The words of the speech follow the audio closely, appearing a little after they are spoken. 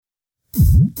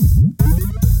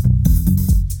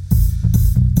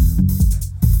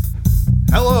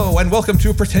and welcome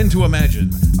to Pretend to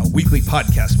Imagine, a weekly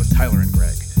podcast with Tyler and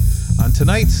Greg. On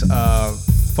tonight's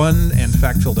fun and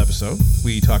fact-filled episode,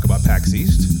 we talk about PAX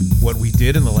East, what we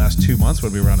did in the last 2 months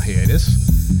when we were on hiatus.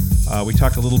 We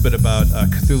talked a little bit about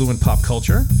Cthulhu and pop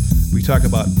culture. We talk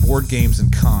about board games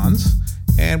and cons.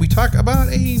 And we talk about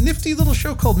a nifty little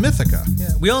show called Mythica.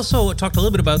 Yeah. We also talked a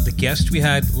little bit about the guest we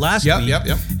had last week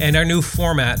and our new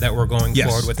format that we're going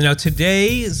forward with. Now,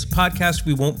 today's podcast,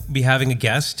 we won't be having a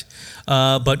guest,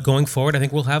 but going forward, I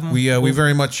think we'll have them. We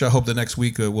very much hope that next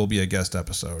week will be a guest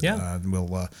episode. Yeah.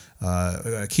 We'll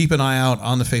keep an eye out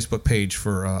on the Facebook page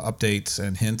for updates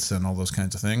and hints and all those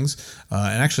kinds of things.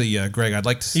 And actually, Greg, I'd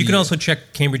like to see... You can also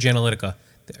check Cambridge Analytica.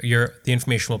 The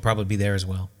information will probably be there as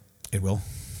well. It will.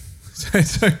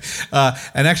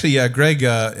 And actually, Greg,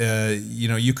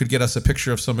 you could get us a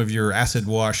picture of some of your acid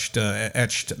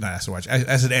etched metal.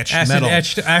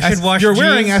 Acid washed. You're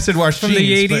wearing acid washed from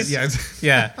jeans, the 80s.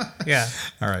 Yeah.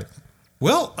 All right.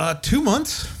 Well, 2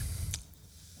 months.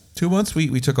 2 months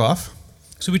we took off.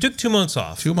 So we took 2 months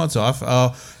off. 2 months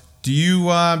off. Do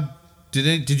you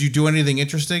did you do anything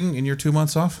interesting in your 2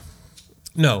 months off?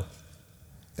 No.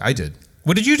 I did.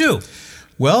 What did you do?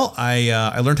 Well,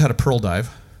 I learned how to pearl dive.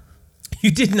 You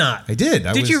did not. I did.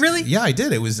 Did you really? Yeah, I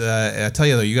did. It was. I tell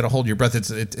you though, you got to hold your breath.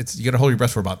 It's you got to hold your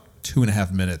breath for about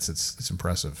 2.5 minutes. It's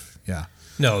impressive. Yeah.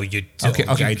 No, you don't. Okay.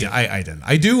 I didn't.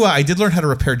 I do. I did learn how to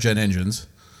repair jet engines.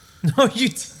 No, you.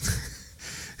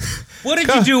 What did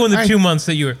you do in the 2 months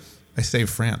that you were? I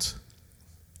saved France.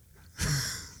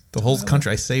 The whole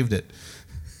country. I saved it.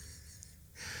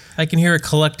 I can hear a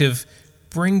collective.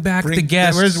 Bring back the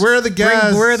guests. Where are the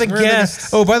guests? Where are the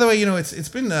guests? Oh, by the way, it's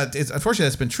been unfortunately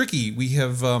it's been tricky. We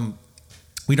have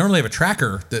we normally have a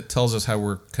tracker that tells us how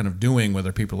we're kind of doing,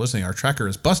 whether people are listening. Our tracker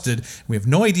is busted. We have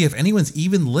no idea if anyone's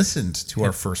even listened to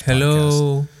our first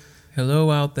podcast.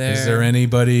 Hello out there. Is there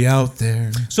anybody out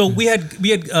there? So we had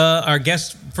our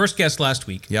first guest last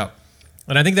week. Yep.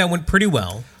 And I think that went pretty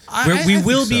well. I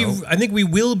think we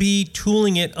will be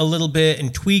tooling it a little bit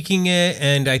and tweaking it,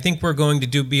 and I think we're going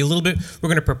to we're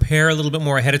going to prepare a little bit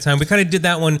more ahead of time. We kind of did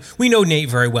that one. We know Nate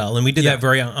very well, and we did that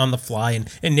very on the fly,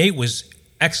 and Nate was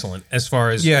excellent as far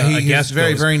as a guest he's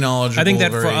very, goes. very knowledgeable. I think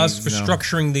that for us,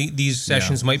 structuring these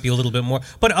sessions might be a little bit more.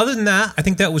 But other than that, I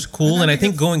think that was cool, and I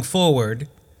think going forward,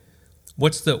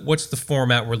 what's the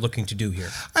format we're looking to do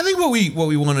here? I think what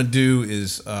we want to do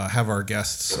is have our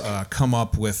guests come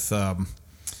up with...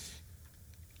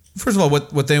 First of all,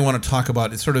 what they want to talk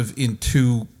about is sort of in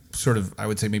I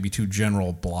would say maybe two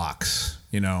general blocks,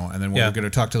 and then we're going to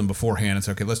talk to them beforehand and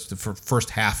say, okay, for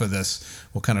first half of this,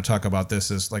 we'll kind of talk about this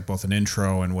as like both an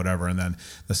intro and whatever, and then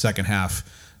the second half,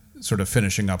 sort of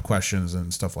finishing up questions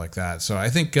and stuff like that. So I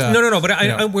think no,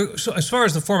 but so as far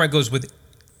as the format goes with.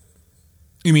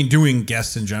 You mean doing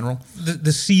guests in general?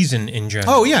 The season in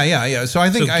general. Oh, yeah. So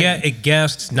I think...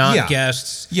 guests, not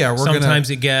guests. Yeah, sometimes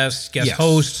it guests,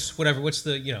 hosts, whatever. What's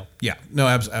the, Yeah, no,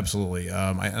 absolutely.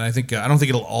 And I think... I don't think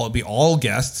it'll all be all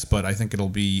guests, but I think it'll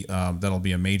be... that'll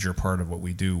be a major part of what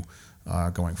we do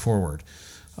going forward.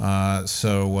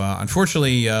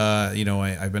 Unfortunately,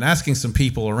 I've been asking some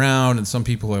people around, and some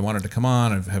people who I wanted to come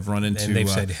on have run into. And they've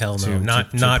said, "Hell no,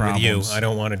 not with you. I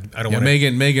don't want to. I don't want."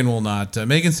 Megan will not.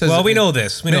 Megan says. Well, we know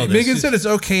this. Megan said it's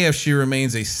okay if she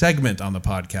remains a segment on the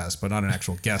podcast, but not an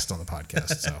actual guest on the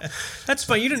podcast. So that's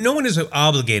fine. No one is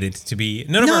obligated to be.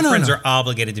 None of our friends are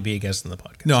obligated to be a guest on the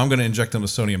podcast. No, I'm going to inject them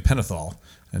with sodium pentothal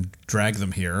and drag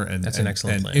them here, and that's an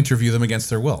excellent plan. Interview them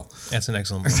against their will. That's an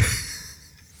excellent plan.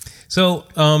 So,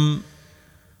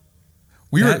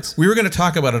 we were going to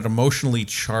talk about an emotionally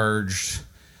charged,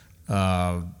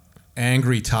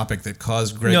 angry topic that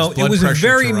caused Greg's blood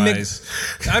pressure to rise.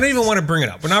 I don't even want to bring it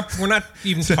up. We're not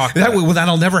even talking.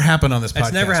 That'll never happen on this podcast.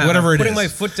 That's never happened. Whatever it is. Putting my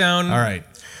foot down. All right.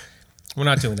 We're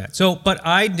not doing that. So, but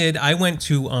I went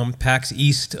to PAX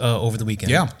East over the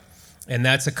weekend. Yeah. And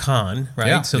that's a con, right?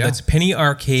 Yeah, so that's Penny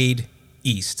Arcade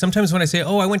East. Sometimes when I say,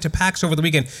 I went to PAX over the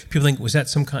weekend, people think, is that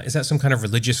some kind of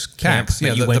religious camp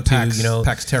that you went PAX, to?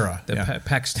 PAX Terra.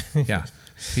 PAX. Yeah.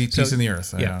 Peace in the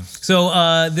earth. Yeah.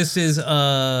 So this is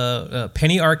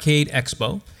Penny Arcade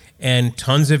Expo. And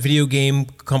tons of video game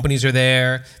companies are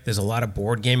there. There's a lot of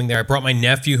board gaming there. I brought my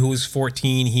nephew who was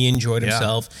 14. He enjoyed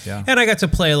himself. Yeah. And I got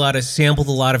to sampled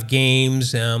a lot of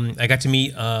games. I got to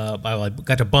meet, I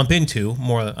got to bump into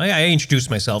more. I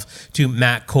introduced myself to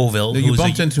Matt Colville. No, you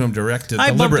bumped into him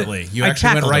deliberately. You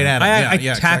actually went right at him.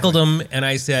 I tackled him and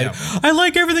I said, I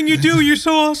like everything you do. You're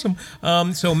so awesome.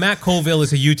 So Matt Colville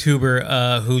is a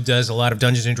YouTuber who does a lot of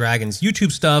Dungeons & Dragons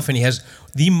YouTube stuff. And he has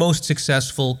the most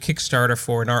successful Kickstarter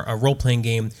for a role-playing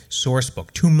game,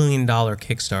 Sourcebook, $2 million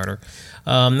Kickstarter.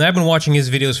 I've been watching his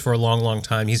videos for a long, long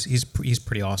time. He's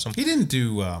pretty awesome. He didn't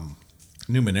do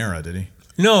Numenera, did he?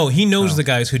 No, he knows the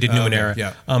guys who did Numenera. Okay,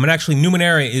 yeah. And actually,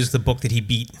 Numenera is the book that he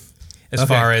beat. As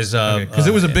far as because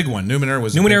it was a big one. Numenera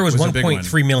was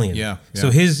 1.3 million. Yeah. So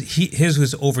his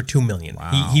was over 2 million.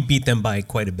 Wow. He beat them by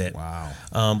quite a bit. Wow.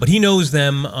 But he knows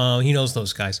them. He knows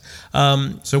those guys.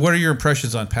 So what are your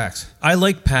impressions on PAX? I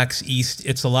like PAX East.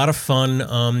 It's a lot of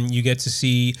fun. You get to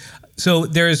see. So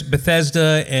there's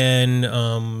Bethesda and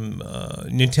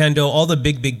Nintendo. All the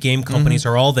big game companies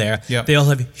are all there. Yep. They all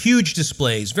have huge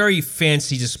displays, very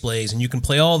fancy displays, and you can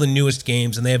play all the newest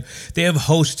games. And they have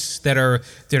hosts that are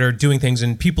doing things,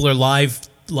 and people are live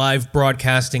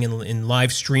broadcasting and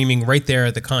live streaming right there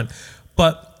at the con.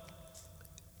 But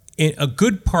a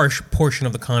good portion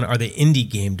of the con are the indie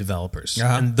game developers,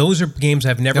 and those are games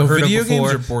I've never heard of before. Video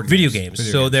games or board video games?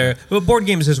 games. So they're board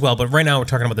games as well, but right now we're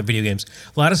talking about the video games.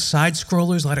 A lot of side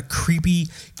scrollers, a lot of creepy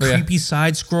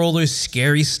side scrollers,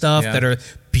 scary stuff that are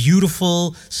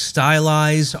beautiful,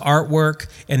 stylized artwork,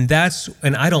 and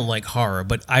I don't like horror,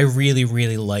 but I really,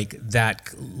 really like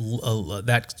that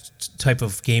type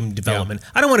of game development. Yeah.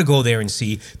 I don't want to go there and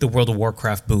see the World of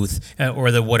Warcraft booth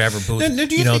or the whatever booth,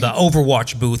 the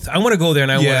Overwatch booth. I want to go there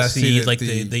and I want to see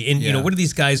what are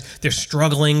these guys? They're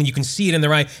struggling. You can see it in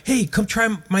their eye. Hey, come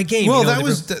try my game. Well,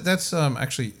 that's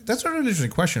actually sort of an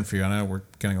interesting question for you. I know we're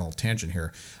getting a little tangent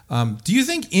here. Do you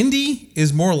think indie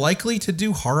is more likely to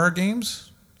do horror games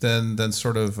than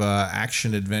sort of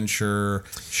action adventure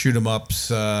shoot 'em ups?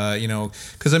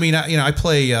 Because I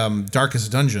play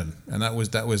Darkest Dungeon, and that was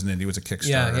an indie. It was a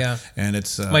Kickstarter. Yeah. And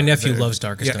it's my nephew loves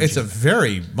Darkest Dungeon. It's a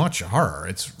very much a horror.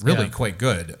 It's really quite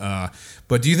good.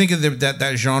 But do you think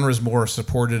that genre is more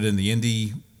supported in the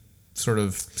indie sort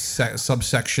of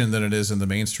subsection than it is in the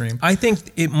mainstream? I think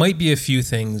it might be a few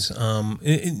things.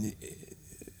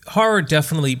 Horror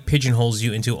definitely pigeonholes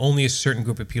you into only a certain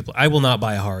group of people. I will not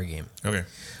buy a horror game. Okay.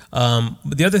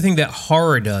 But the other thing that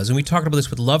horror does, and we talked about this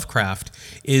with Lovecraft,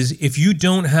 is if you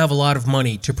don't have a lot of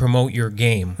money to promote your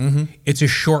game, it's a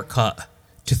shortcut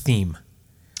to theme.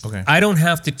 Okay. I don't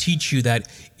have to teach you that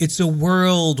it's a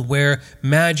world where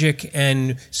magic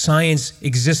and science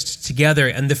exist together,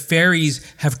 and the fairies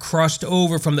have crossed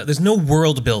over from that. There's no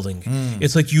world building.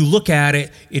 It's like you look at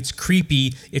it, it's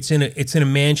creepy, it's in a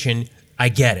mansion. I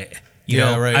get it.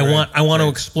 I want to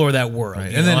explore that world.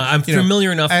 Right. And then I'm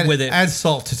familiar enough with it. Add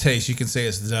salt to taste. You can say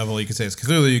it's the devil. You can say it's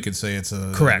Cthulhu. You can say it's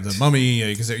the mummy.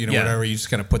 You can say whatever. You just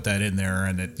kind of put that in there,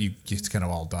 and it's kind of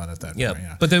all done at that point.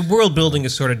 Yeah. But the world building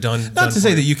is sort of done. Not to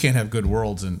say that you can't have good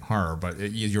worlds in horror, but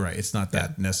you're right. It's not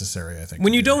that necessary. I think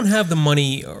when you don't have the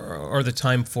money or the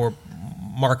time for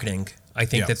marketing, I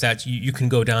think that you can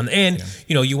go down and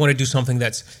you want to do something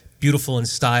that's beautiful and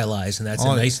stylized, and that's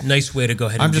a nice way to go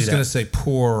ahead and do that. I'm just going to say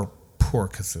poor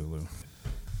Cthulhu.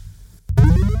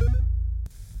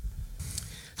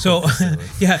 So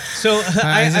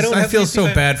I feel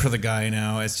so bad for the guy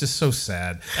now. It's just so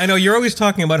sad. I know you're always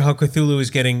talking about how Cthulhu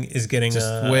is getting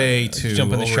just way too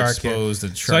jumping the shark here.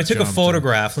 So I took a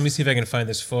photograph. Let me see if I can find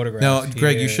this photograph. Now,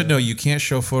 Greg, you should know you can't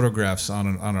show photographs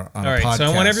on a podcast. So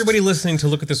I want everybody listening to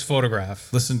look at this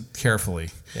photograph. Listen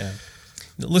carefully. Yeah.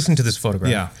 Listen to this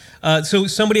photograph. Yeah. So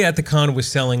somebody at the con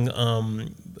was selling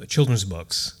children's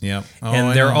books. Yeah.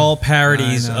 And they're all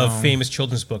parodies of famous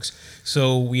children's books.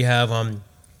 So we have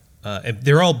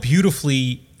they're all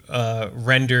beautifully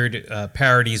rendered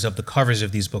parodies of the covers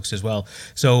of these books as well.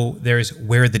 So there's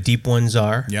Where the Deep Ones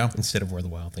Are instead of Where the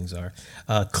Wild Things Are.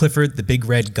 Clifford the Big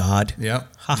Red God. Yeah.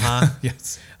 Haha.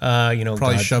 Yes.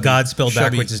 God spelled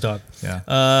backwards is dog. Yeah.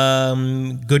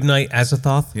 Goodnight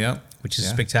Azathoth. Yeah. Which is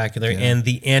spectacular, and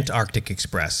the Antarctic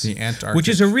Express. The Antarctic, which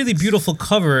is a really beautiful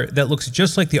cover that looks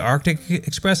just like the Arctic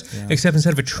Express, except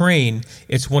instead of a train,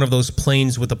 it's one of those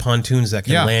planes with the pontoons that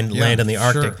can land on the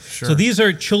Arctic. Sure. So these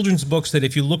are children's books that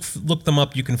if you look them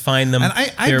up, you can find them. And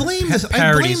I blame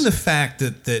the fact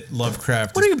that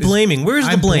Lovecraft. What are you blaming? Where's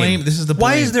the blame? This is the blame.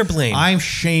 Why is there blame? I'm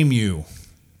shaming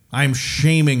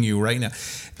you right now.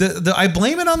 I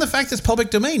blame it on the fact it's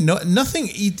public domain. Nothing.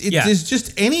 It's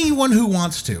just anyone who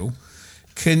wants to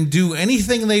can do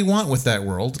anything they want with that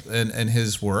world and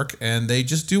his work, and they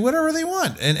just do whatever they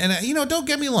want. And don't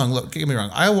get me wrong. Look, get me wrong.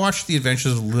 I watched the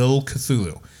Adventures of Little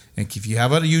Cthulhu, and if you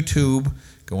have a YouTube,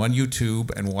 go on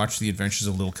YouTube and watch the Adventures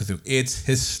of Little Cthulhu. It's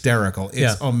hysterical.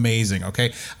 It's amazing.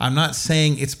 Okay, I'm not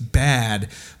saying it's bad,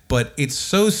 but it's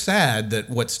so sad that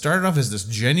what started off as this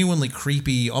genuinely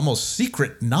creepy, almost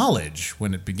secret knowledge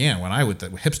when it began, when I was the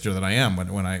hipster that I am,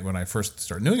 when I first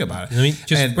started knowing about it.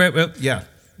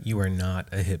 you are not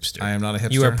a hipster. I am not a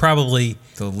hipster. You are probably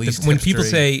the least. When people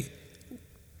say,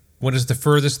 "What is the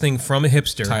furthest thing from a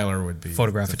hipster?" Tyler would be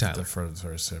photograph of Tyler. The furthest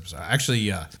hipster. Actually,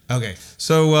 yeah. Okay,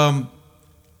 so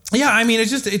yeah, I mean,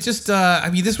 I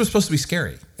mean, this was supposed to be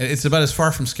scary. It's about as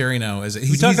far from scary now as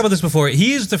we talked about this before.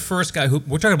 He is the first guy who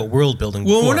we're talking about world building.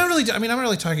 Well, we're not really. I mean, I'm not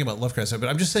really talking about Lovecraft, but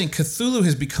I'm just saying Cthulhu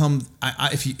has become.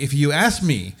 If you ask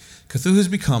me, Cthulhu has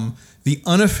become the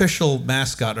unofficial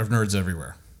mascot of Nerds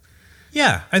Everywhere.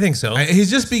 Yeah, I think so. He's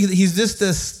just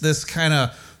this kind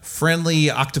of friendly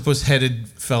octopus-headed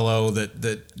fellow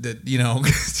that you know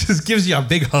just gives you a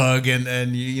big hug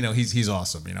and you know he's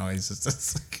awesome. You know, he's just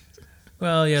it's like.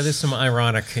 Well, yeah, there's some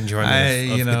ironic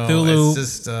enjoyment of you know, Cthulhu.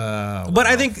 It's just, but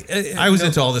I think I was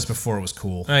into all this before it was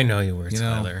cool. I know you were,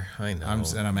 Tyler. I know.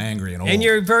 I'm angry and old. And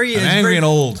you're very angry and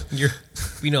old.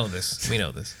 We know this. We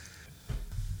know this.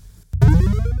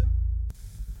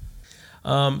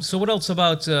 So what else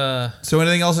about? So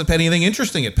anything else? Anything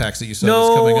interesting at PAX that you saw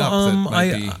that's coming up? That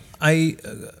might be...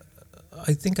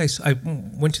 I think I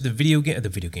went to the video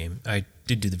game. I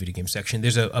did do the video game section.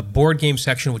 There's a board game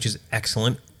section which is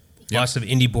excellent. Yep. Lots of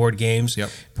indie board games. Yep.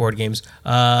 Board games.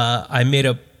 I made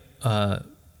a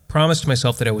promise to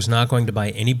myself that I was not going to buy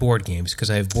any board games because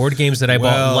I have board games that I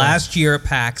bought last year's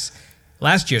PAX,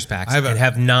 and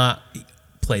have not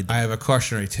played them. I have a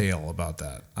cautionary tale about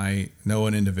that. I know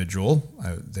an individual.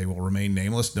 They will remain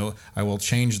nameless. No, I will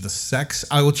change the sex.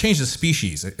 I will change the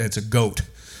species. It's a goat.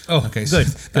 Oh, okay.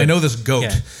 Good. I know this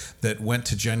goat that went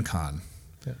to Gen Con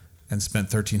and spent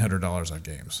 $1,300 on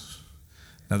games.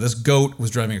 Now, this goat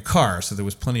was driving a car, so there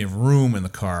was plenty of room in the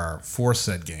car for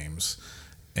said games.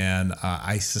 And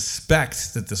I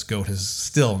suspect that this goat has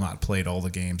still not played all the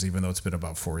games, even though it's been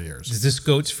about 4 years. Does this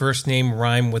goat's first name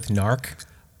rhyme with narc?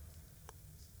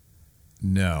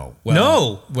 No.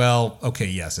 No. Well, okay,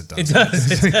 yes, it does. It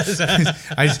does.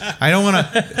 I don't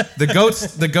want to.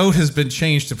 The goat has been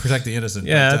changed to protect the innocent.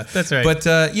 Yeah, that's right. But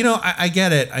you know, I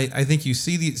get it. I think you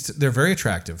see these. They're very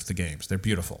attractive. The games. They're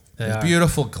beautiful. They're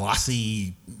beautiful,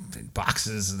 glossy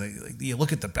boxes. You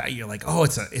look at the back. You're like, oh,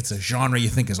 it's a genre you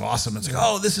think is awesome. It's like,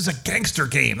 oh, this is a gangster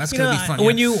game. That's gonna be fun.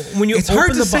 When you it's open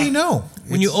hard to say no.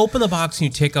 When you open the box and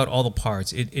you take out all the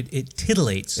parts, it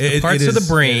titillates the parts of the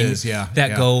brain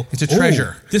that go. It's a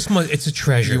treasure. It's a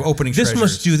treasure. You're opening this treasures.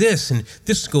 Must do this, and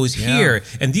this goes here,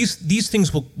 and these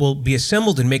things will be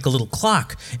assembled and make a little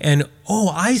clock. And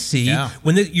I see. Yeah.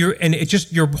 When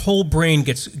your whole brain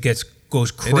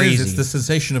goes crazy. It is. It's the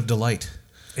sensation of delight.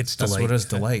 It's That's delight. what is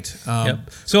delight.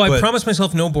 So I promised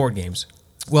myself no board games.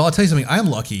 Well, I'll tell you something. I'm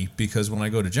lucky because when I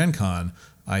go to Gen Con,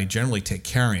 I generally take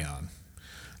carry-on,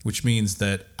 which means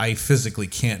that I physically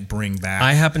can't bring back.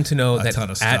 I happen to know that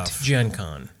ton of at stuff. Gen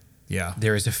Con,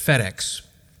 there is a FedEx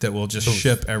that will just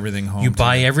ship everything home. You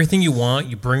buy everything you want,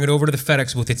 you bring it over to the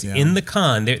FedEx booth. It's in the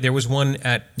con. There was one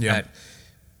at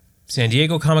San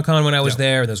Diego Comic-Con when I was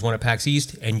there. There's one at PAX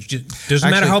East, and doesn't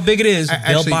matter how big it is,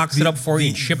 they'll box it up for you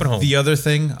and ship it home. The other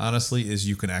thing, honestly, is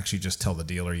you can actually just tell the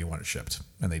dealer you want it shipped,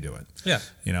 and they do it. Yeah,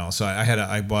 you know. So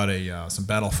I bought some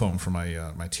battle foam for my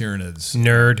Tyranids.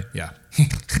 Nerd. Yeah,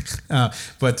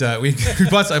 but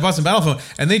I bought some battle foam,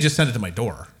 and they just sent it to my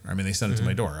door. I mean, they sent it to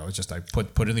my door. I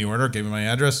put in the order, gave me my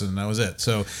address, and that was it.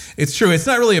 So it's true. It's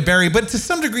not really a barrier, but to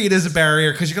some degree, it is a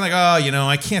barrier because you're like,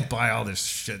 I can't buy all this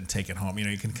shit and take it home. You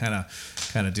know, you can kind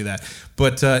of do that.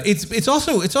 But it's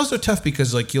also tough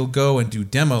because like you'll go and do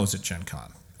demos at Gen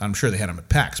Con. I'm sure they had them at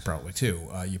PAX probably too.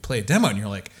 You play a demo and you're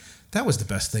like, that was the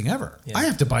best thing ever. Yeah. I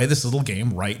have to buy this little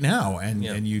game right now,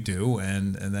 and you do,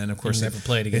 and then of course you never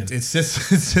play it again. It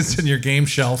sits in your game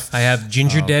shelf. I have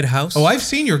Ginger Dead House. Oh, I've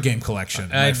seen your game collection,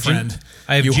 my friend.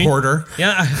 Hoarder.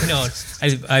 Yeah, I know.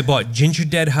 I bought Ginger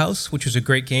Dead House, which was a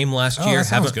great game last year. That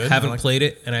sounds good. Haven't played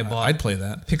it, and I bought. I'd play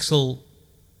that. Pixel.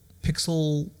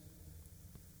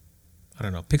 I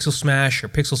don't know, Pixel Smash or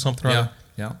Pixel something.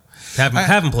 Yeah.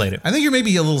 Haven't played it. I think you're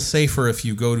maybe a little safer if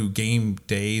you go to game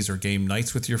days or game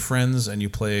nights with your friends and you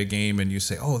play a game and you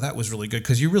say, "Oh, that was really good,"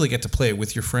 because you really get to play it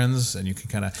with your friends and you can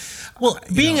kind of. Well,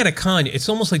 being at a con, it's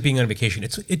almost like being on vacation.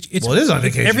 It is on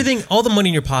vacation. Everything, all the money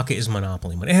in your pocket is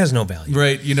Monopoly money. It has no value,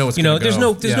 right? You know, there's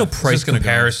no price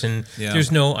comparison. Yeah.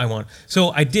 There's no So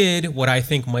I did what I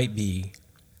think might be.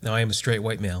 Now I am a straight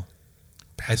white male.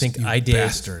 I think I did.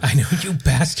 Bastard. I know, you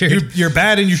bastard. You're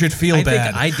bad and you should feel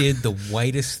bad. I did the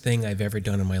whitest thing I've ever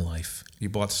done in my life. You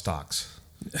bought stocks.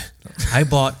 I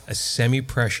bought a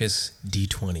semi-precious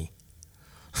D20.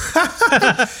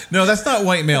 No, that's not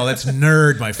white male. That's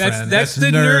nerd, my friend. That's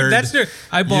the nerd. That's nerd.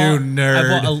 I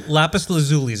bought a lapis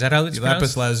lazuli. Is that how it's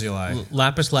pronounced? Lapis lazuli.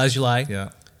 Lapis lazuli. Yeah.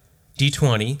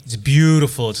 D20. It's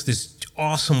beautiful. It's this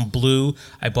awesome blue.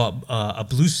 I bought a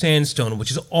blue sandstone,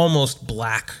 which is almost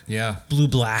black. Yeah. Blue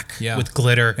black Yeah. with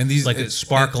glitter. And these like a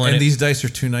sparkle in it. And these dice are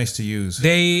too nice to use.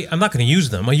 I'm not going to use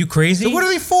them. Are you crazy? So what are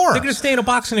they for? They're going to stay in a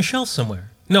box on a shelf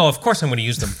somewhere. No, of course I'm going to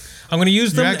use them. I'm going to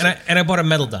use them, and I bought a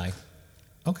metal die.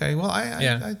 Okay, well,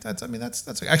 that's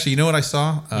actually, you know what I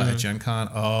saw at Gen Con?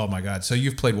 Oh my God! So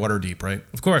you've played Waterdeep, right?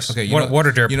 Of course. Okay,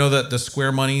 Waterdeep. You know the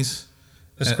square monies,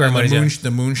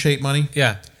 the moon shaped money,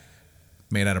 yeah,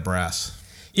 made out of brass.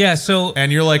 Yeah. So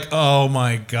and you're like, oh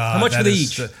my God, how much are they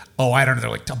each? I don't know. They're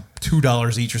like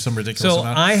 $2 each or some ridiculous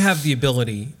amount. So I have the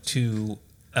ability to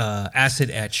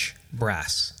acid etch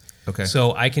brass. Okay.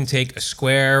 So I can take a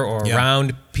square or a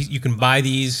round piece. You can buy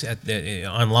these at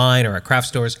online or at craft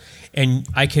stores, and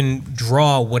I can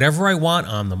draw whatever I want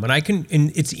on them.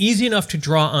 And it's easy enough to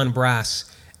draw on brass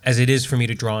as it is for me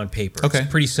to draw on paper. Okay.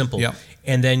 It's pretty simple. Yep.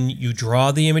 And then you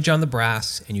draw the image on the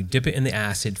brass, and you dip it in the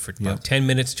acid for about 10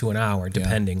 minutes to an hour,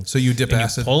 depending. So you dip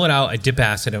acid? You pull it out. I dip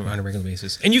acid on a regular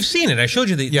basis. And you've seen it. I showed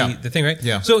you the thing, right?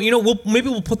 Yeah. So, maybe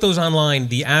we'll put those online,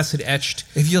 the acid etched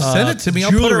if you'll send it to me,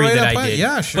 I'll put it right up.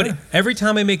 Yeah, sure. But every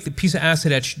time I make the piece of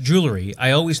acid etched jewelry, I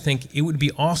always think it would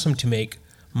be awesome to make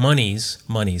monies.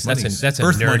 That's a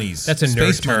Earth nerd. monies. That's a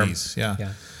Space nerd term. Monies.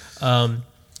 Yeah.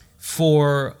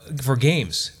 For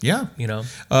games. Yeah.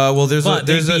 Well, there's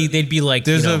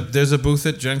a booth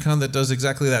at Gen Con that does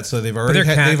exactly that. So they've already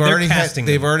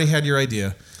had your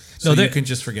idea. So you can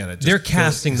just forget it. They're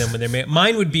casting them when they're made.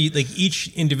 Mine would be like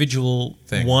each individual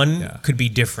could be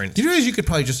different. Do you realize you could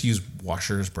probably just use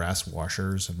washers, brass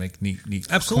washers, and make neat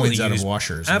coins out of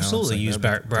washers? Absolutely, use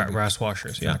brass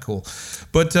washers. Yeah, cool.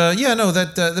 But but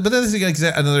that is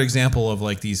another example of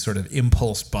like these sort of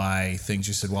impulse buy things.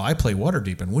 You said, well, I play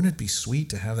Waterdeep, and wouldn't it be sweet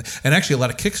to have that? And actually, a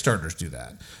lot of Kickstarters do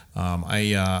that.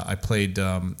 I played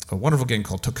a wonderful game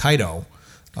called Tokaido.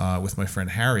 With my friend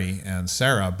Harry and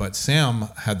Sarah, but Sam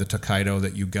had the Tokaido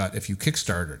that you got if you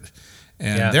Kickstarted.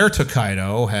 And their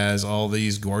Tokaido has all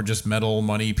these gorgeous metal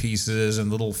money pieces and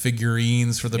little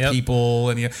figurines for the people.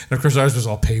 And of course, ours was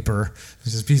all paper.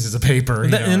 It's just pieces of paper.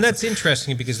 And that's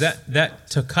interesting because that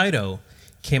Tokaido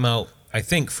came out, I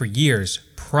think, for years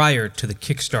prior to the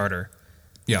Kickstarter.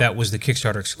 Yeah. That was the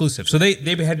Kickstarter exclusive. So they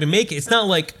had to make it. It's not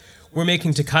like we're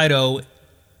making Tokaido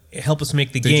help us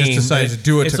make the game. They just decided to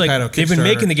do a Tokaido Kickstarter. They've been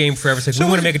making the game forever. It's like, we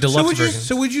want to make a deluxe version.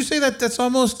 So would you say that that's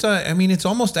almost, it's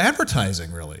almost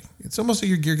advertising, really. It's almost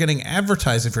like you're getting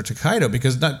advertising for Tokaido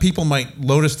because people might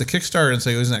lotus the Kickstarter and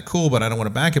say, isn't that cool, but I don't want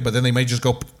to back it. But then they might just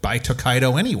go buy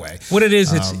Tokaido anyway. What it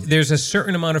is, there's a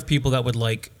certain amount of people that would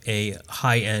like a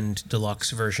high-end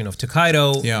deluxe version of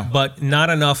Tokaido, but not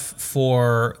enough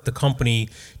for the company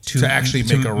to actually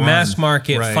make a mass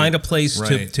market, find a place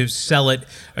to sell it,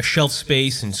 a shelf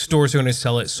space, and stores are going to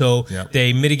sell it. So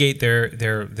they mitigate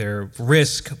their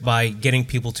risk by getting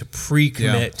people to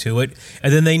pre-commit to it,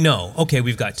 and then they know, okay,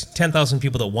 we've got 10,000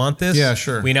 people that want this. Yeah,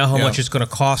 sure. We know how much it's going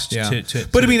to cost.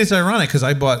 But I mean, it's ironic because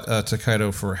I bought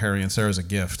Tokaido for Harry and Sarah as a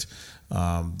gift.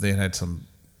 They had some.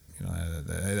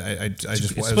 It's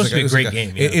supposed to be a great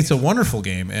game. Yeah. It's a wonderful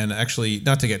game, and actually,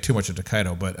 not to get too much into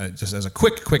Tokaido, but just as a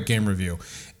quick game review,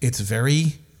 it's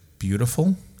very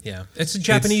beautiful. Yeah, it's a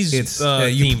Japanese theme.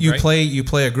 You right?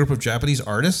 play a group of Japanese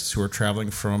artists who are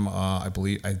traveling from I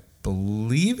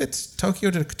believe it's Tokyo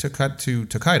to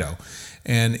Tokaido,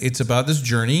 and it's about this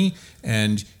journey.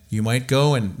 And you might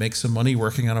go and make some money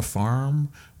working on a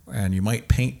farm, and you might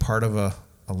paint part of a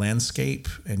landscape,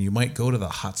 and you might go to the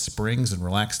hot springs and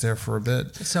relax there for a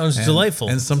bit. It sounds delightful.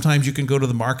 And sometimes you can go to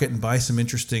the market and buy some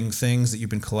interesting things that you've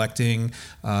been collecting.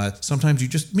 Sometimes you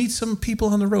just meet some people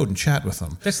on the road and chat with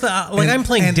them. That's I'm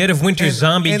playing Dead of Winter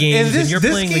zombie games, and you're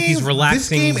playing like these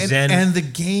relaxing Zen. And the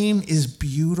game is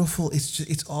beautiful.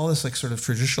 It's all this like sort of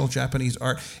traditional Japanese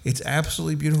art. It's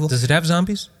absolutely beautiful. Does it have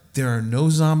zombies? There are no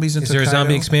zombies in Tokaido. Is there a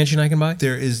zombie expansion I can buy?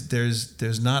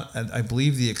 There's not. I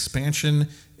believe the expansion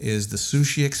is the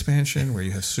sushi expansion where you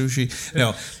have sushi.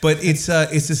 No, but it's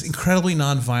this incredibly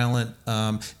nonviolent.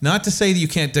 Not to say that you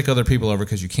can't dick other people over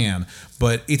because you can,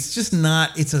 but it's just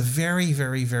not. It's a very,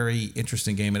 very, very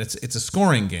interesting game, and it's a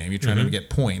scoring game. You're trying to get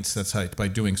points. That's how by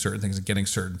doing certain things and getting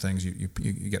certain things you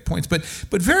get points. But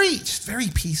very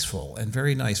peaceful and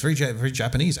very nice. Very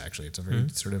Japanese actually. It's a very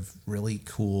sort of really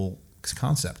cool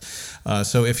concept.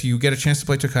 So if you get a chance to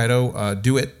play Tokaido,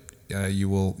 do it. You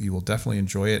will definitely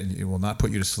enjoy it, and it will not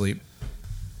put you to sleep.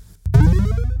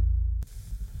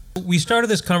 We started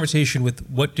this conversation with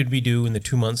what did we do in the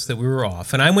 2 months that we were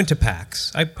off, and I went to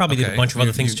PAX. I probably did a bunch of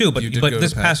other things too, but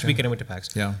this past weekend I went to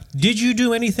PAX. Yeah. Did you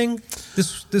do anything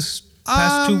this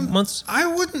past 2 months? I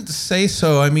wouldn't say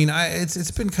so. I mean,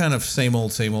 it's been kind of same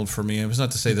old for me. It was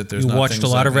not to say that there's not watched a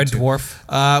lot of Red Dwarf?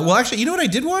 Well, actually, you know what I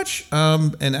did watch?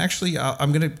 And actually,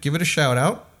 I'm going to give it a shout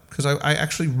out because I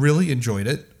actually really enjoyed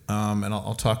it. And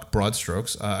I'll talk broad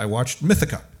strokes. I watched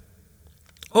Mythica.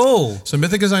 Oh, so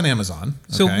Mythica's on Amazon.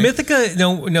 Okay? So Mythica,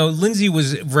 no. Lindsay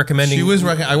was recommending.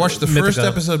 I watched the first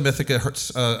episode of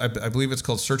Mythica. I believe it's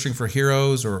called "Searching for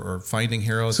Heroes" or "Finding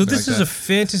Heroes." So this is a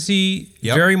fantasy,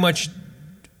 very much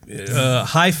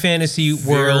high fantasy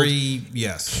world. Very,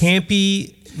 yes,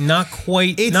 campy. Not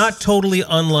quite, not totally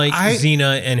unlike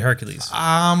Xena and Hercules.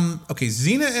 Okay,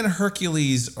 Xena and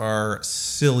Hercules are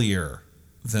sillier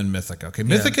than Mythica. Okay,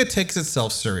 Mythica takes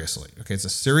itself seriously. Okay, it's a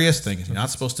serious thing. You're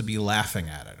not supposed to be laughing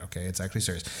at it. Okay, it's actually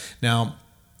serious. Now,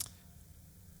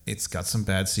 it's got some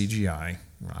bad CGI.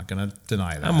 We're not going to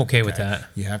deny that. I'm okay with that.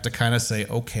 You have to kind of say,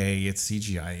 okay, it's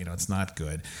CGI. You know, it's not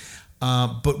good.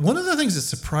 But one of the things that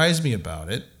surprised me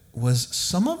about it was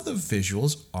some of the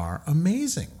visuals are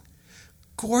amazing.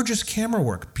 Gorgeous camera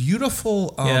work,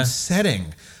 beautiful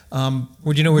setting.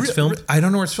 Would you know where it's filmed? I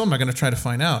don't know where it's filmed. I'm going to try to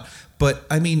find out. But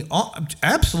I mean,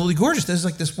 absolutely gorgeous. There's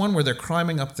like this one where they're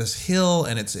climbing up this hill,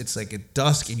 and it's like at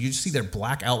dusk, and you just see their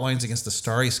black outlines against the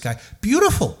starry sky.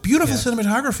 Beautiful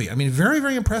cinematography. I mean, very,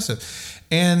 very impressive.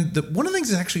 And one of the things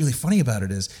that's actually really funny about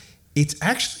it is it's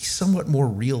actually somewhat more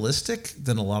realistic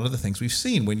than a lot of the things we've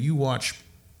seen. When you watch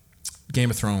Game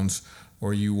of Thrones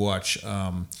or you watch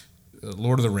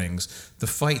Lord of the Rings, the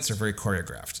fights are very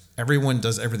choreographed. Everyone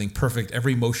does everything perfect.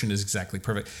 Every motion is exactly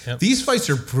perfect. Yep. These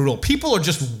fights are brutal. People are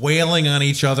just wailing on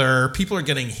each other. People are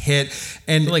getting hit,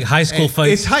 and they're like high school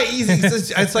fights.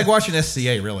 It's like watching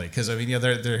SCA, really, because I mean,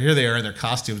 they're here. They are in their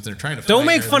costumes. They're trying to. Don't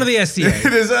make fun of the SCA.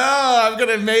 It is. I'm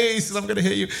gonna mace. I'm gonna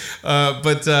hit you.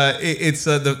 But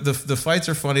the fights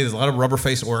are funny. There's a lot of rubber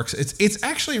face orcs. It's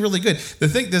actually really good.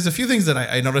 There's a few things that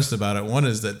I noticed about it. One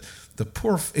is that the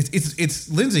poor. It's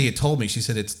Lindsay had told me. She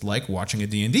said it's like watching a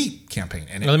D&D campaign.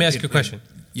 And let me ask you a question.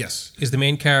 Yes. Is the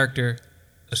main character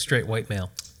a straight white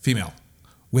male? Female,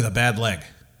 with a bad leg.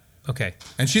 Okay.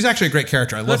 And she's actually a great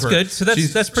character. I love her. That's good.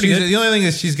 So that's pretty good. The only thing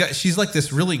is she's like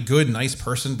this really good, nice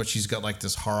person, but she's got like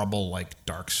this horrible, like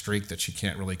dark streak that she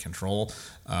can't really control.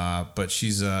 But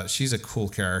she's a cool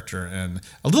character and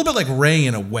a little bit like Rey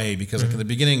in a way, because like in the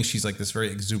beginning she's like this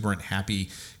very exuberant, happy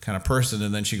kind of person,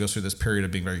 and then she goes through this period of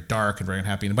being very dark and very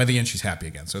unhappy, and by the end she's happy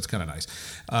again. So it's kind of nice.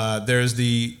 There's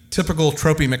the typical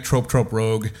tropey McTrope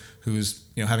rogue who's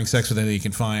having sex with anything he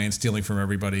can find, stealing from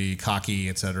everybody, cocky,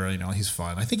 etc. He's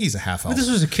fun. I think he's a half elf. But this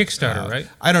was a Kickstarter, right?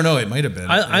 I don't know. It might have been.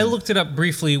 I looked it up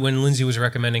briefly when Lindsay was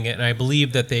recommending it, and I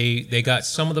believe that they got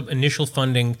some of the initial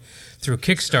funding through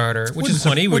Kickstarter, which is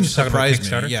funny. We're just talking about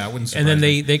Kickstarter. Yeah, it wouldn't surprise me. And then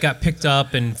me. they got picked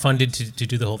up and funded to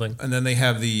do the whole thing. And then they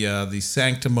have the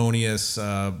sanctimonious,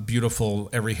 beautiful,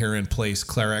 every hair in place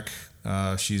cleric.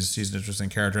 She's an interesting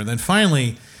character. And then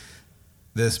finally,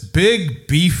 this big,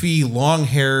 beefy,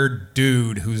 long-haired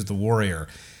dude who's the warrior.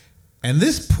 And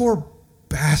this poor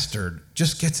bastard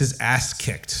just gets his ass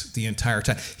kicked the entire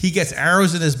time. He gets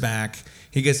arrows in his back.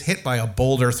 He gets hit by a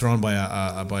boulder thrown by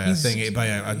he's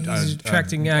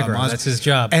attracting aggro. That's his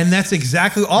job. And that's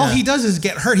exactly all he does is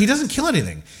get hurt. He doesn't kill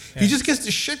anything. Yeah. He just gets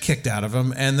the shit kicked out of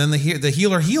him, and then the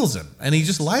healer heals him, and he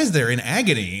just lies there in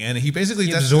agony, and he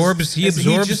basically absorbs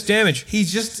damage. He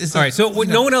just is all right. So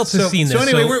no one else has seen this. So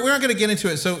anyway, we're not going to get into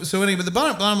it. So anyway, the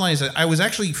bottom line is that I was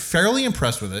actually fairly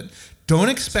impressed with it. Don't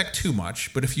expect too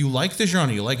much, but if you like the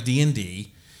genre, you like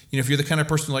D&D. If you're the kind of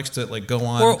person who likes to like go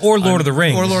on or Lord of the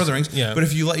Rings, yeah. But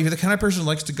if you're the kind of person who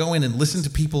likes to go in and listen to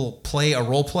people play a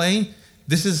role play,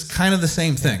 this is kind of the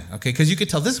same thing, okay? Because you could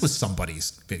tell this was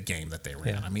somebody's game that they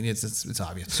ran. I mean, it's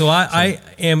obvious. So I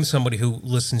am somebody who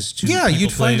listens to. Yeah,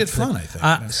 you'd find it fun, I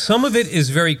think. Some of it is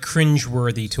very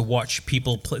cringeworthy to watch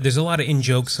people play. There's a lot of in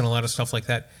jokes and a lot of stuff like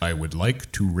that. I would like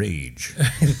to rage.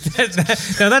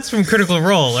 Now that's from Critical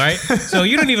Role, right? So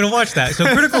you don't even watch that. So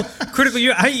critical,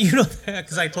 you know that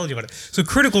because I told you about it. So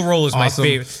Critical Role is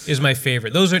my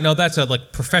favorite. That's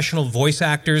like professional voice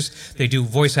actors. They do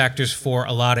voice actors for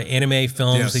a lot of anime films.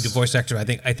 Yes. They do voice actors.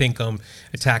 I think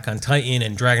Attack on Titan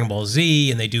and Dragon Ball Z,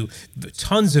 and they do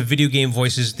tons of video game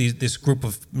voices. This group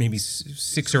of maybe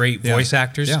 6 or 8 voice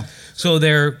actors. Yeah. So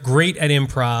they're great at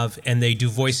improv, and they do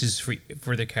voices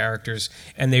for the characters,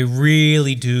 and they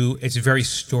really do. It's very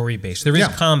story based. There is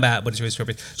combat, but it's very story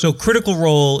based. So Critical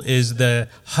Role is the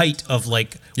height of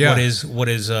like what is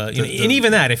and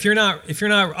even that if you're not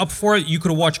up for it, you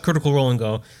could watch Critical Role and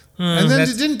go. And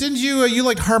then didn't you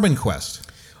like Harbin Quest?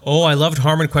 Oh, I loved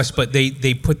Harmon Quest, but they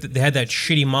had that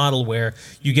shitty model where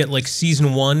you get like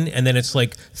season 1 and then it's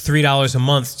like $3 a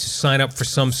month to sign up for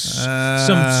some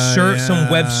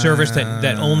web service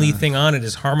that only thing on it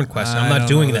is Harmon Quest. I'm not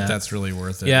doing that. That's really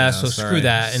worth it. Yeah, so sorry. Screw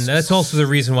that. And that's also the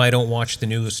reason why I don't watch the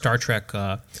new Star Trek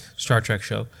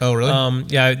show. Oh, really?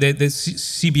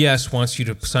 CBS wants you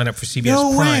to sign up for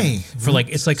CBS Prime for like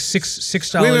it's like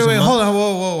 $6 a month. Wait, hold on,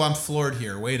 whoa! I'm floored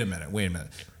here. Wait a minute.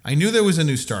 I knew there was a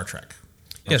new Star Trek.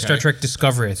 Yeah, Star Trek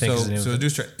Discovery, I think.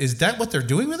 Is that what they're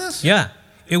doing with this? Yeah,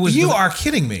 it was. You are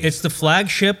kidding me. It's the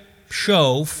flagship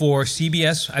show for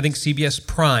CBS. I think CBS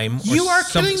Prime. You are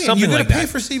kidding me. You're going to pay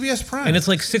for CBS Prime, and it's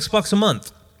like $6 a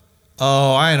month.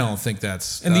 Oh, I don't think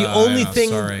that's. And the only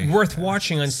thing worth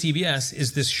watching on CBS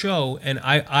is this show, and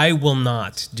I will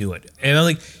not do it. And I'm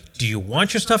like, do you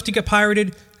want your stuff to get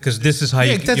pirated? Because this is how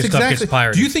your stuff gets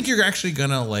pirated. Do you think you're actually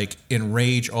going to like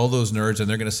enrage all those nerds and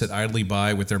they're going to sit idly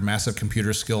by with their massive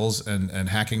computer skills and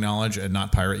hacking knowledge and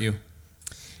not pirate you?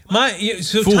 Time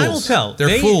will tell.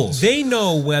 They're fools. They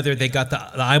know whether they got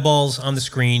the eyeballs on the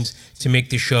screens to make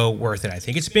the show worth it. I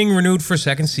think it's being renewed for a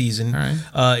second season. All right.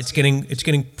 It's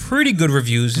getting pretty good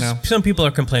reviews. Yeah. Some people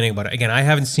are complaining about it. Again, I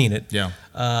haven't seen it. Yeah.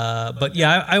 But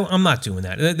yeah, I'm not doing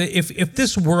that. If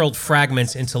this world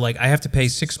fragments into like I have to pay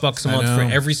 $6 a month for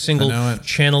every single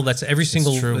channel every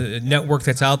single network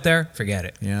that's out there, forget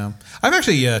it. Yeah. I've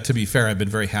actually, to be fair, I've been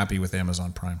very happy with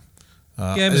Amazon Prime.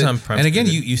 Amazon Prime. And again,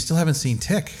 you still haven't seen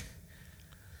Tick.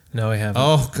 No, I haven't.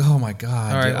 Oh my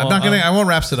God! All right, I won't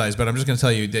rhapsodize, but I'm just going to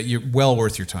tell you that you're well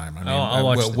worth your time. I mean, I'll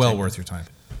watch worth your time.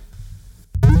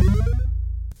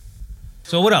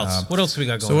 So what else? What else we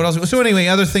got going? So anyway,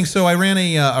 other things. So I ran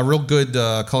a real good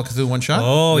Call of Cthulhu one shot.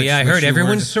 Oh yeah, I heard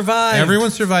everyone survived. Everyone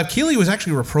survived. Keely was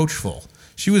actually reproachful.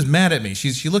 She was mad at me.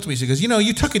 She looked at me. She goes,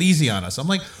 you took it easy on us. I'm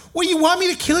like, well, you want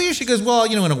me to kill you? She goes, well,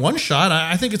 in a one shot,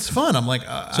 I think it's fun. I'm like,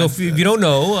 so if you don't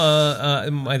know,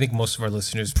 I think most of our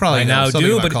listeners probably now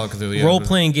do, but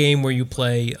role-playing game where you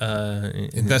play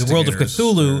in the world of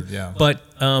Cthulhu, but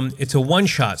it's a one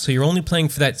shot. So you're only playing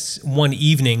for that one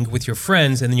evening with your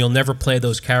friends, and then you'll never play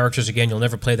those characters again. You'll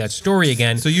never play that story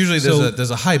again. So usually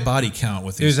there's a high body count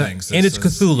with these things. And it's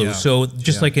Cthulhu. Yeah. So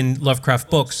just like in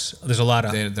Lovecraft books, there's a lot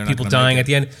of people dying at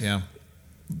the end. Yeah.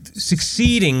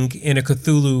 Succeeding in a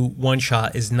Cthulhu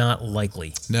one-shot is not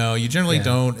likely. No, you generally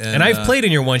don't. And I've played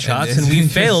in your one-shots, and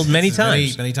we've failed many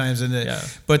times. Many times.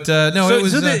 But no, it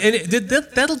was...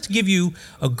 that'll give you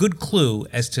a good clue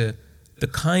as to the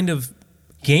kind of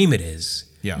game it is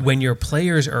when your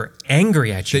players are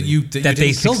angry at you that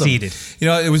they succeeded.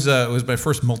 It was my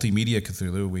first multimedia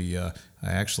Cthulhu.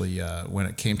 I actually, when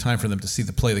it came time for them to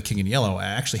play The King in Yellow, I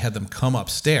actually had them come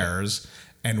upstairs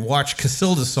and watch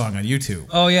Casilda's song on YouTube.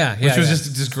 Oh yeah, which was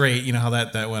just great. You know how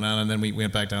that went on, and then we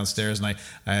went back downstairs, and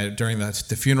I during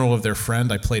the funeral of their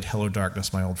friend, I played Hello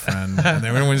Darkness, my old friend, and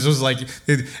everyone was just like,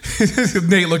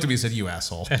 Nate looked at me and said, "You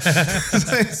asshole."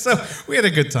 So we had a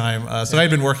good time. So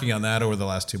I'd been working on that over the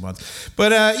last 2 months,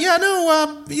 but I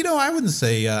wouldn't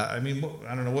say. I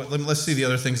don't know what. Let's see the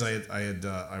other things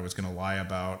I was going to lie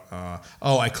about.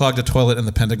 I clogged a toilet in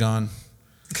the Pentagon.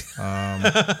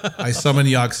 I summoned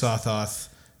Yog-Sothoth,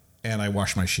 and I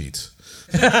wash my sheets.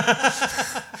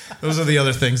 Those are the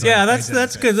other things. Yeah,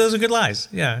 that's good. Those are good lies.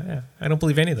 Yeah. I don't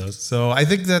believe any of those. So I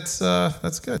think that's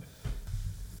good.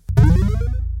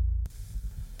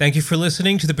 Thank you for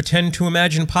listening to the Pretend to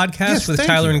Imagine podcast with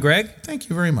Tyler and Greg. Thank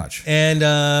you very much.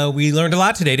 And we learned a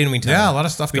lot today, didn't we, Tyler? Yeah, a lot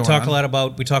of stuff going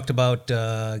on. We talked about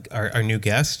our new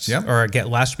guests, or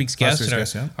last week's guests,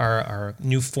 our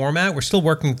new format. We're still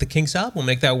working with the kinks out. We'll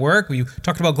make that work. We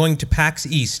talked about going to PAX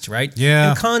East, right? Yeah.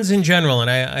 And cons in general,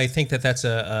 and I think that's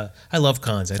I love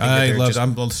cons.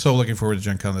 I'm so looking forward to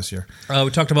Gen Con this year. We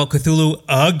talked about Cthulhu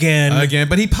again,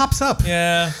 but he pops up.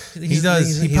 Yeah, he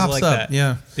does. He pops like up. That.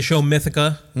 Yeah. The show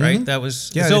Mythica. Right? That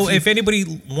was so. If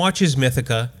anybody watches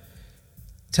Mythica,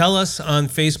 tell us on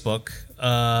Facebook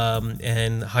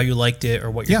and how you liked it or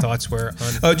what your thoughts were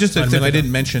on. Just a thing Mythica. I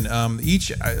didn't mention. At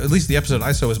least the episode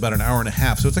I saw was about an hour and a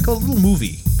half, so it's like a little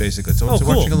movie basically. So it's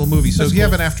watching a little movie. So if you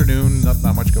have an afternoon,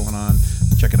 not much going on,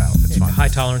 check it out. It's fun. High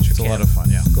tolerance. It's a lot of fun.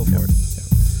 Yeah, go for it.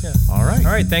 Yeah. All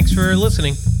right. Thanks for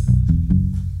listening.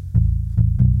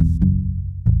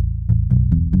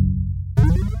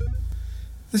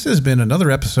 This has been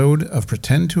another episode of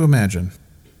Pretend to Imagine.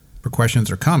 For questions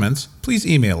or comments, please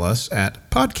email us at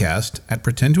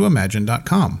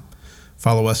podcast@pretendtoimagine.com.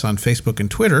 Follow us on Facebook and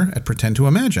Twitter at Pretend to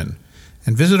Imagine.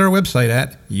 And visit our website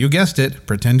at, you guessed it,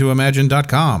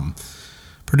 pretendtoimagine.com.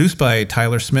 Produced by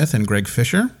Tyler Smith and Greg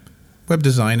Fisher. Web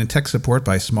design and tech support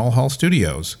by Small Hall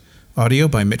Studios. Audio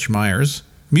by Mitch Myers.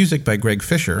 Music by Greg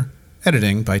Fisher.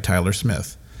 Editing by Tyler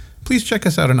Smith. please check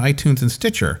us out on iTunes and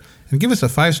Stitcher and give us a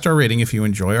 5-star rating if you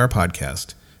enjoy our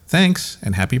podcast. Thanks,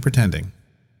 and happy pretending.